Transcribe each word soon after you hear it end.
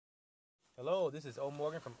Hello, this is O.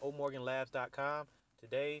 Morgan from omorganlabs.com.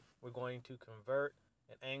 Today we're going to convert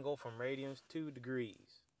an angle from radians to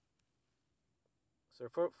degrees. So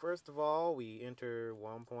first of all, we enter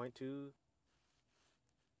 1.28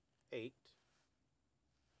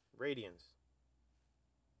 radians.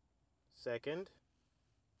 Second,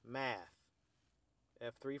 math.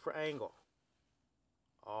 F3 for angle.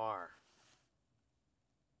 R.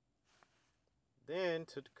 Then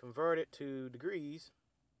to convert it to degrees,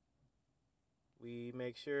 we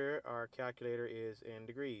make sure our calculator is in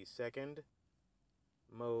degrees. Second,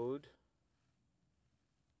 mode.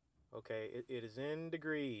 Okay, it is in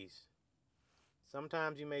degrees.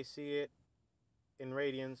 Sometimes you may see it in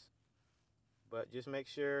radians, but just make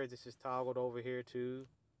sure this is toggled over here to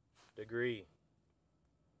degree.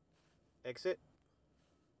 Exit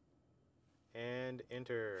and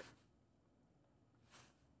enter.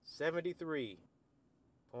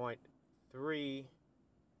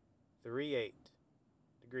 73.338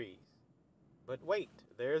 degrees. But wait,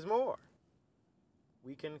 there's more.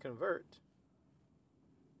 We can convert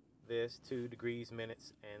this to degrees,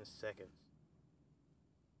 minutes, and seconds.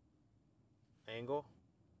 Angle,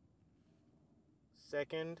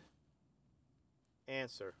 second,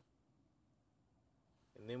 answer.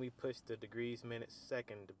 And then we push the degrees, minutes,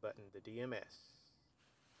 second button, the DMS.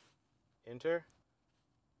 Enter.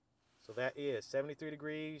 So that is 73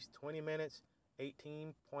 degrees, 20 minutes,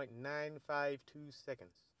 18.952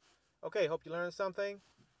 seconds. Okay, hope you learned something.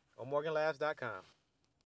 OMorganLabs.com.